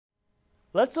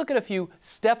let's look at a few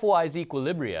stepwise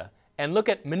equilibria and look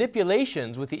at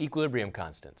manipulations with the equilibrium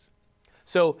constants.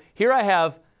 So here I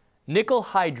have nickel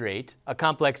hydrate, a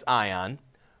complex ion,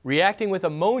 reacting with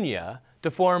ammonia to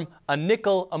form a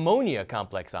nickel ammonia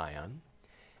complex ion.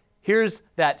 Here's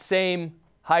that same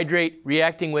hydrate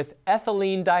reacting with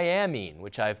ethylene diamine,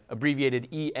 which I've abbreviated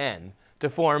EN, to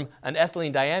form an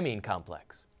ethylene diamine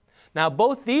complex. Now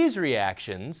both these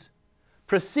reactions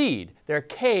proceed. Their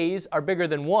Ks are bigger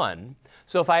than 1.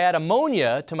 So if I add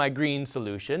ammonia to my green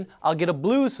solution, I'll get a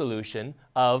blue solution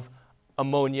of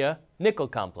ammonia nickel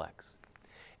complex.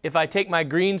 If I take my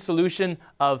green solution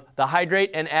of the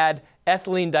hydrate and add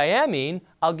ethylene diamine,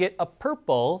 I'll get a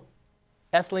purple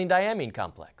ethylene diamine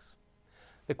complex.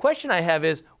 The question I have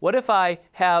is, what if I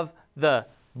have the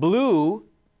blue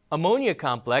ammonia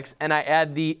complex and I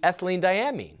add the ethylene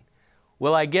diamine?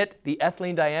 Will I get the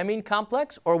ethylene diamine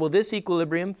complex, or will this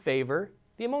equilibrium favor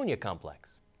the ammonia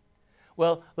complex?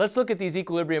 Well, let's look at these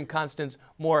equilibrium constants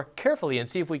more carefully and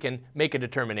see if we can make a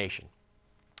determination.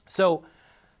 So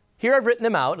here I've written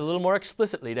them out a little more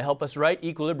explicitly to help us write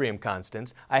equilibrium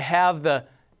constants. I have the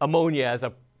ammonia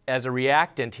as a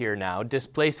reactant here now,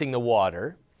 displacing the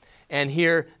water. And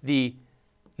here the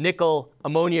nickel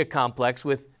ammonia complex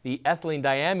with the ethylene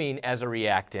diamine as a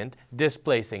reactant,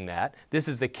 displacing that. This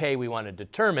is the K we want to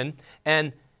determine.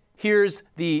 And here's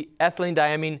the ethylene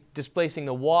diamine displacing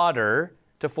the water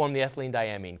to form the ethylene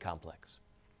diamine complex.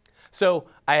 So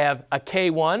I have a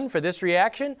K1 for this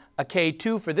reaction, a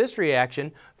K2 for this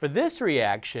reaction. For this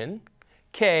reaction,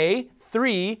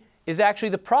 K3 is actually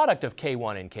the product of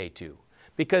K1 and K2,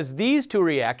 because these two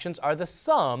reactions are the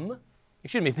sum,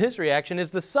 this reaction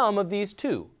is the sum of these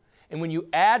two. And when you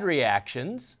add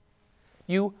reactions,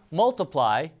 you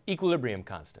multiply equilibrium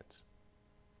constants.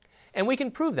 And we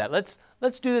can prove that. Let's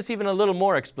do this even a little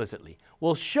more explicitly.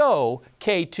 We'll show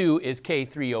K2 is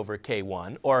K3 over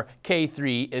K1, or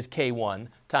K3 is K1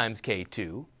 times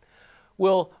K2.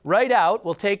 We'll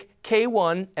take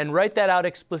K1 and write that out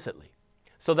explicitly.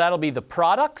 So that'll be the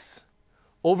products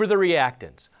over the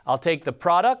reactants. I'll take the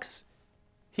products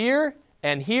here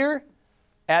and here,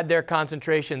 add their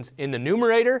concentrations in the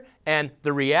numerator, and the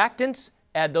reactants,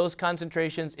 add those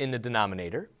concentrations in the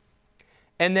denominator.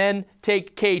 And then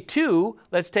take K2,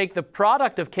 let's take the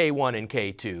product of K1 and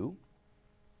K2.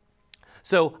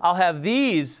 So I'll have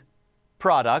these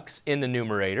products in the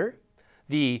numerator,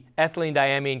 the ethylene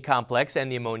diamine complex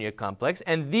and the ammonia complex,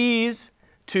 and these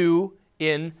two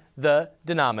in the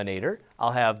denominator.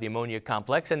 I'll have the ammonia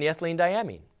complex and the ethylene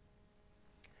diamine.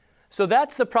 So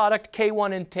that's the product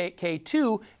K1 and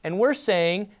K2, and we're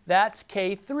saying that's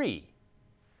K3.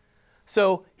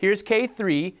 So here's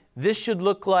K3. This should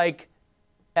look like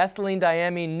ethylene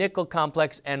diamine nickel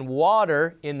complex and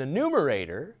water in the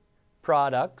numerator,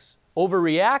 products, over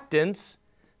reactants,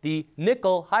 the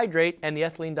nickel hydrate and the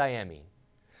ethylene diamine.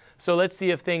 So let's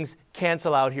see if things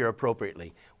cancel out here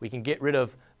appropriately. We can get rid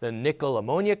of the nickel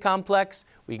ammonia complex.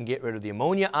 We can get rid of the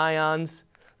ammonia ions.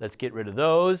 Let's get rid of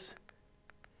those.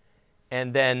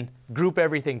 And then group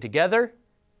everything together.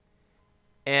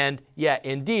 And yeah,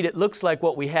 indeed, it looks like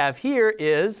what we have here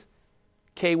is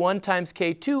K1 times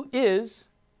K2 is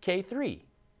K3.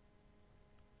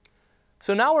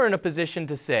 So now we're in a position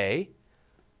to say,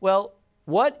 well,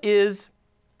 what is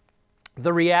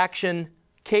the reaction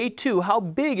K2? How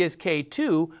big is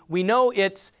K2? We know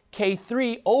it's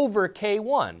K3 over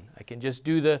K1. I can just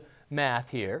do the math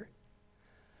here.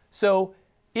 So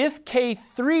if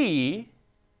K3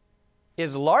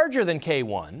 is larger than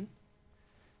K1,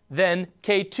 then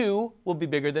K2 will be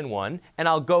bigger than 1, and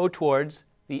I'll go towards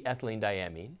the ethylene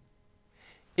diamine.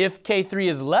 If K3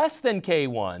 is less than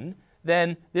K1,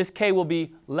 then this K will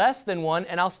be less than 1,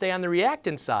 and I'll stay on the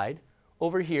reactant side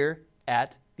over here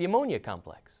at the ammonia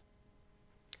complex.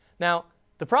 Now,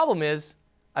 the problem is,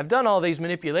 I've done all these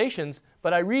manipulations,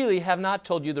 but I really have not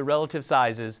told you the relative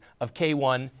sizes of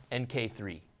K1 and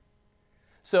K3.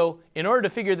 So in order to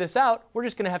figure this out, we're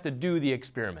just going to have to do the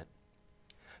experiment.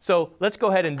 So let's go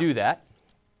ahead and do that.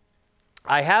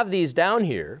 I have these down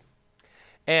here,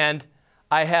 and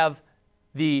I have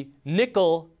the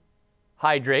nickel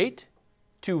hydrate,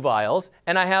 2 vials,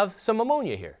 and I have some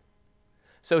ammonia here.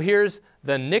 So here's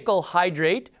the nickel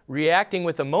hydrate reacting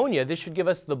with ammonia. This should give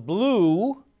us the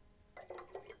blue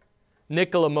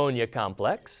nickel ammonia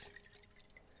complex.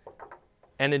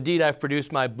 And indeed, I've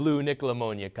produced my blue nickel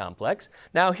ammonia complex.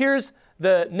 Now here's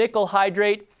the nickel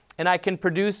hydrate, and I can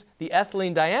produce the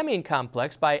ethylene diamine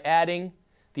complex by adding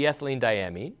the ethylene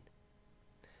diamine.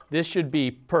 This should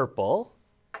be purple,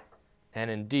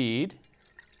 and indeed,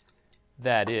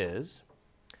 that is.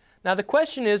 Now the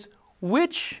question is,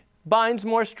 which binds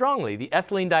more strongly, the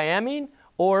ethylene diamine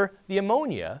or the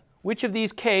ammonia, which of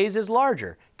these Ks is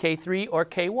larger, K3 or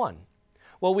K1?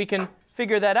 Well, we can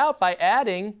figure that out by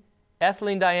adding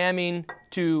ethylene diamine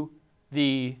to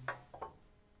the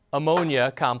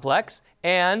ammonia complex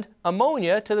and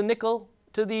ammonia to the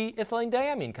ethylene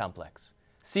diamine complex.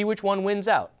 See which one wins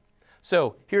out.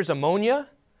 So here's ammonia,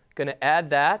 going to add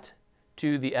that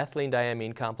to the ethylene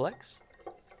diamine complex.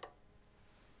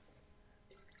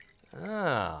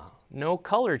 No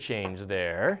color change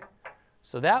there.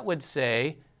 So that would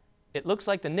say it looks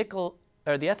like the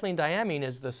ethylene diamine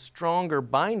is the stronger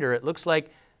binder. It looks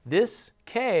like this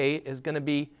K is going to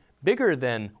be bigger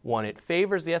than 1. It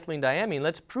favors the ethylene diamine.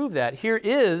 Let's prove that. Here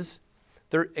is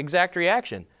the exact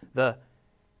reaction. The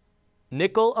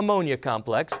nickel ammonia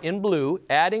complex in blue,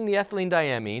 adding the ethylene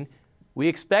diamine. We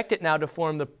expect it now to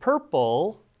form the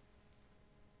purple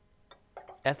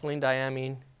ethylene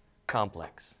diamine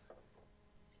complex.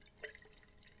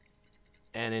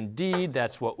 And indeed,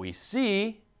 that's what we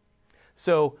see.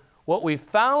 So what we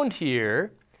found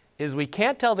here is we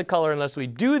can't tell the color unless we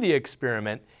do the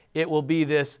experiment. It will be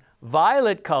this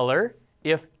violet color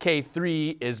if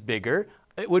K3 is bigger.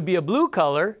 It would be a blue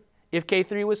color if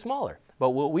K3 was smaller. But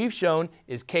what we've shown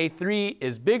is K3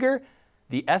 is bigger,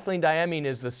 the ethylene diamine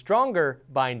is the stronger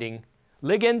binding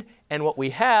ligand, and what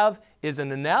we have is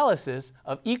an analysis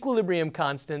of equilibrium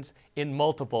constants in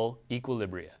multiple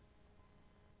equilibria.